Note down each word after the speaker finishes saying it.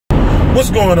What's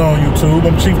going on, YouTube?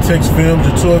 I'm Chieftexx Films,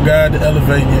 your tour guide to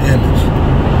elevating your image.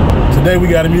 Today we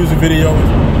got a music video.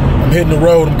 I'm hitting the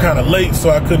road. I'm kind of late, so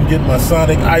I couldn't get my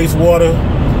Sonic ice water.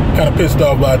 Kind of pissed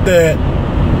off about that.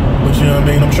 But you know what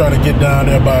I mean? I'm trying to get down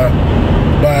there by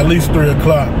at least 3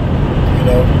 o'clock, you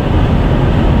know,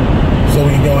 so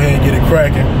we can go ahead and get it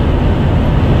cracking.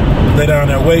 They down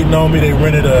there waiting on me. They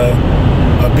rented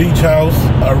a beach house,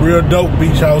 a real dope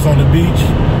beach house on the beach.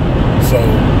 So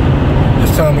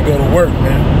it's time to go to work,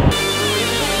 man.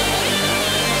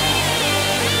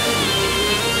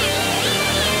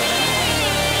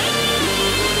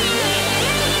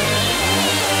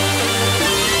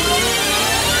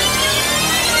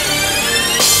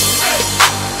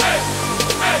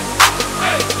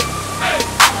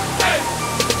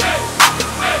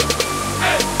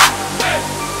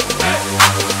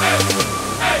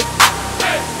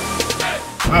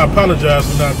 I apologize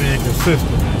for not being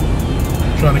consistent.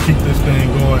 I'm trying to keep this thing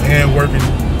going and working,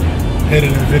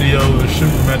 editing videos and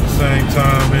shooting at the same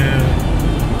time, man.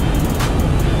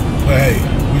 But hey,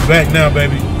 we back now,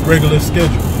 baby. Regular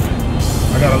schedule.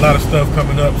 I got a lot of stuff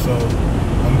coming up, so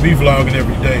I'm gonna be vlogging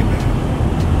every day, man.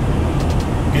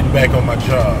 Getting back on my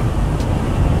job.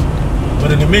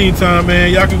 But in the meantime,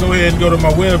 man, y'all can go ahead and go to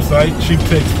my website,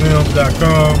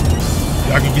 chieftexfilms.com.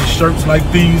 Y'all can get shirts like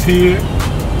these here.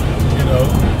 You know,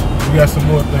 we got some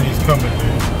more things coming, man.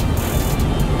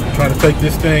 Trying to take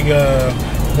this thing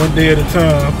one day at a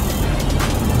time,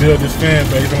 build this fan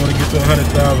base. I want to get to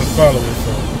 100,000 followers,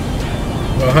 so,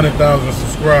 well, 100,000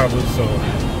 subscribers. So,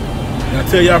 and I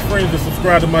tell y'all friends to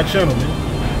subscribe to my channel, man.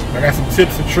 I got some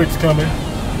tips and tricks coming,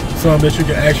 some that you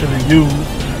can actually use.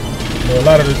 You know, a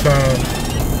lot of the times,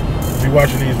 be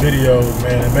watching these videos,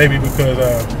 man, and maybe because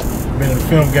I've been in the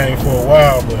film game for a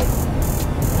while, but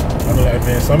I'm like,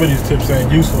 man, some of these tips ain't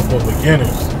useful for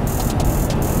beginners.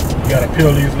 You gotta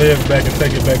peel these legs back and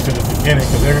take it back to the beginning,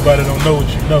 because everybody don't know what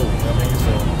you know. You know what I mean?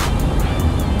 So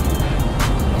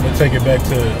I'm gonna take it back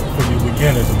for you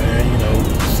beginners, man. You know,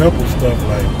 simple stuff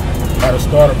like how to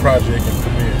start a project in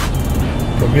Premiere.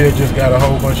 Premiere just got a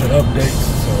whole bunch of updates,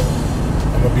 so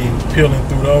I'm gonna be peeling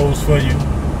through those for you.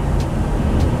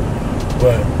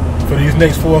 But for these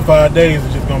next 4 or 5 days,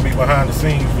 it's just gonna be behind the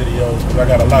scenes videos, because I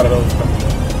got a lot of those coming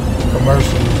up.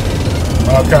 Commercials,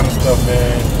 all kind of stuff,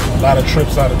 man. A lot of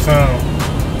trips out of town.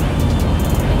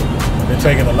 Been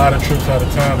taking a lot of trips out of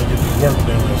town to get this work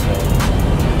done, so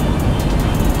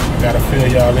I gotta fill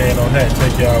y'all in on that,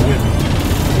 take y'all with me.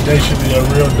 Today should be a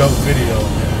real dope video,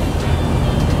 man.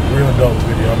 Real dope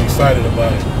video. I'm excited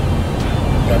about it.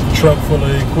 Got the truck full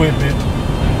of equipment.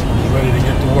 I'm ready to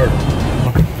get to work.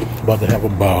 About to have a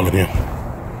ball in here.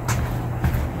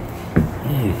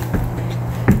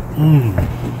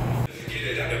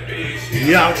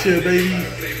 We out here, baby.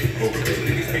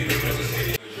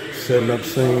 Okay. Setting up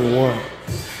scene 1.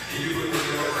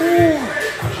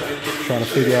 Trying to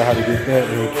figure out how to get that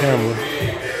in camera.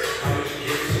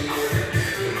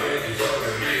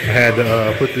 I had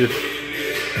to put this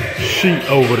sheet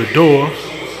over the door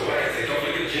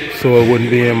so it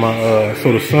wouldn't be in my,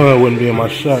 so the sun wouldn't be in my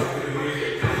shot.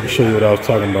 Let me show you what I was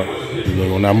talking about.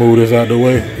 When I move this out the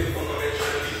way,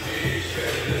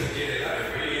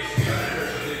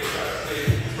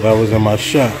 that was in my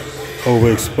shot,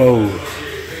 overexposed.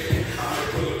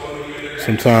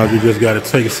 Sometimes you just gotta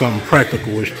take something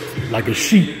practical, like a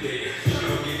sheet.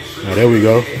 Now there we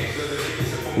go.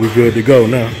 We good to go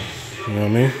now. You know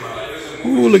what I mean?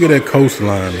 Ooh, look at that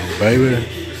coastline though, baby.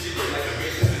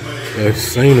 That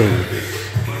scenery.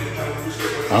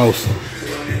 Awesome.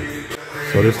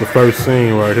 So this is the first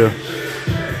scene right here.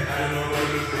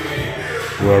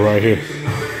 Well, right here.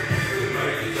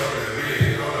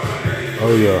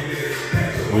 Oh yeah,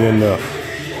 we in there.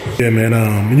 Yeah, man,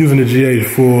 I'm using the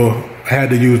GH4. I had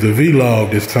to use the Vlog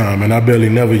this time, and I barely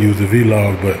never use the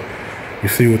Vlog, but you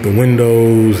see with the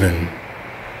windows and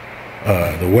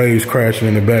the waves crashing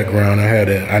in the background,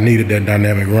 I needed that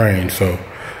dynamic range, so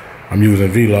I'm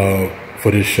using Vlog for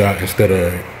this shot instead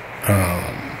of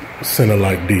Center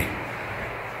Like D.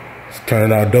 It's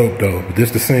turning out dope though. But this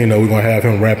the scene though, we're gonna have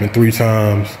him rapping 3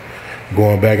 times,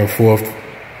 going back and forth,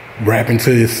 rapping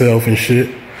to yourself and shit.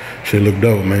 Shit look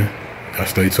dope, man. Y'all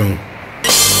stay tuned.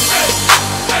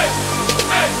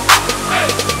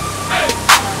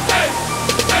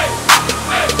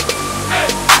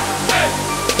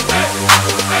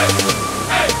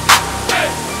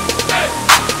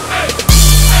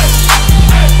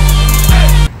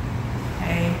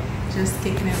 Hey, just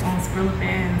kicking it on Skrilla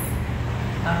Band's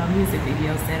music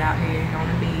video set out here on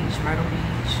the beach, Myrtle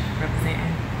Beach,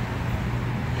 representing.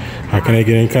 How can they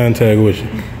get in contact with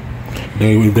you?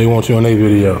 They want you on their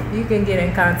video. You can get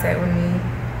in contact with me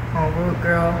on Rude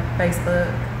Girl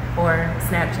Facebook or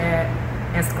Snapchat,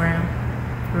 Instagram,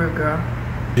 Rude Girl.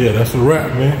 Yeah, that's a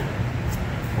wrap, man.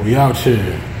 We out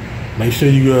here. Make sure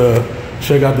you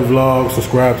check out the vlog,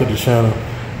 subscribe to the channel,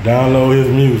 download his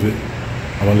music.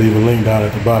 I'm gonna leave a link down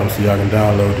at the bottom so y'all can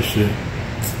download the shit.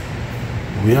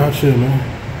 We out here,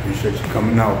 man. Appreciate you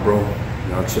coming out, bro.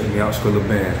 Y'all check me out, Skrilla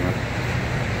Bands,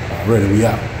 man. Already, we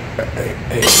out.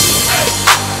 Hey.